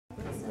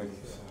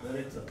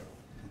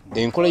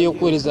Enkola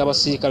y'okuweereza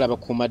abasirikale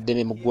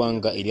abakuumaddembe mu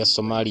ggwanga erya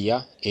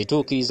Somalia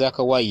etuukiriza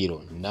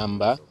akawaayiro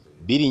namba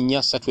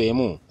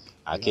 231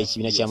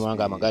 ak'ekibiina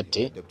ky'amawanga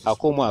amagatte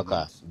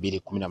ak'omwaka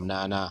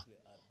 2018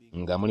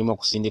 nga mulimu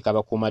okusindika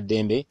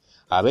abakuumaddembe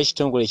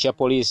ab'ekitongole ekya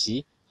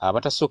poliisi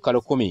abatasukka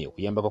 100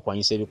 okuyambako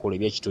okwanyisa ebikolwa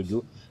eby'ekituju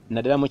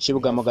naddala mu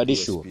kibuga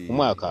Mogadishu mu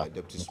mwaka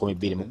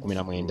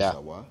 2019.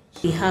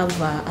 We have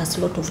a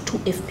slot of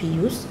 2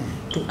 FPUs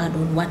to add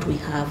on what we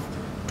have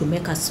to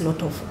make us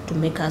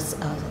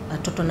a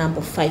total number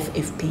of 5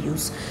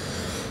 FPUs.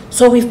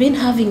 So we've been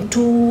having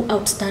 2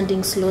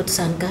 outstanding slots,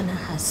 and Ghana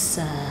has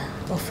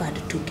offered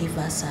to give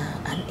us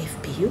an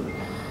FPU,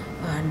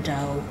 and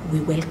we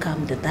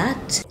welcomed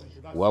that.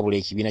 Wabula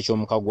ekibiina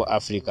ky'omukago gwa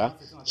Africa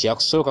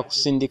kyakusooka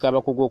kusindika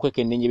abakugu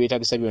okwekennenya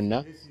ebyetaagisa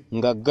byonna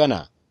nga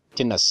Ghana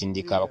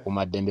tennasindika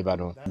abakuumaddembe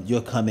bano.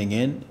 You're coming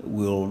in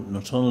will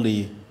not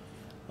only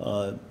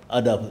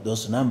add up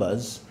those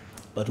numbers,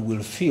 but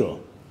will fill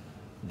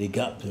the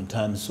gap in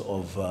terms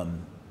of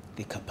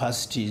the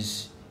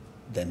capacities,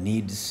 the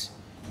needs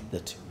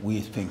that we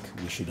think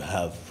we should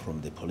have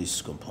from the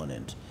police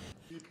component.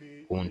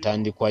 Ku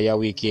ntandikwa ya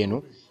wiiki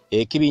eno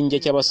ekibinja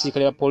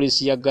ky'abasirikale ba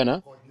poliisi ya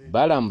Ghana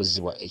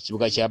balambuzibwa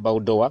ekibuga kya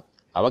Baudoa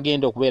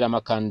abagenda okubeera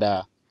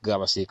amakanda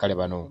g'abasirikale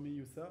bano.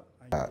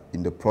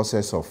 In the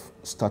process of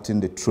starting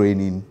the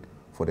training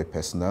for the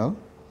personnel,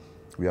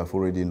 we have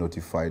already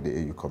notified the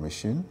AU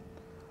Commission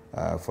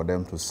for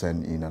them to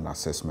send in an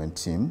assessment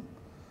team.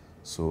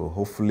 So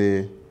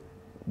hopefully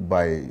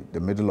by the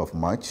middle of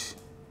March,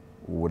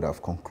 we would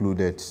have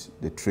concluded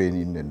the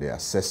training and the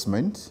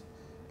assessment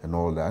and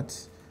all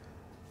that.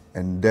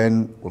 And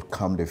then will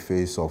come the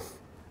phase of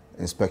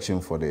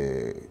inspection for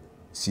the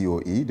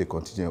COE, the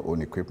contingent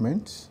owned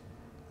equipment,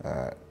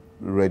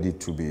 ready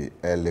to be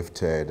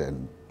airlifted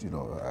and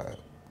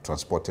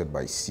transported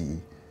by sea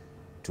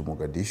to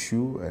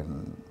Mogadishu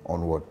and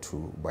onward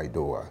to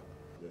Baidoa.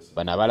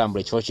 Bano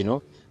abalambula ekifo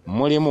kino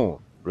mulimu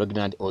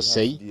Regnard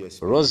Osei,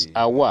 Rose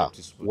Awa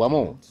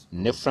wamu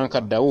ne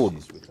Franka Daoud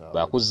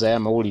bakuzzaayo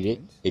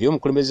amawulire eri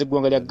omukulembeze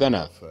gw'eggwanga lya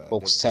Ghana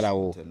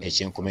okusalawo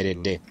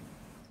ekyenkomeredde.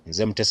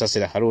 Nze Mutesa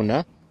Sera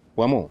Haruna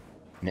wamu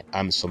ne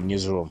Amisom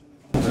Newsroom.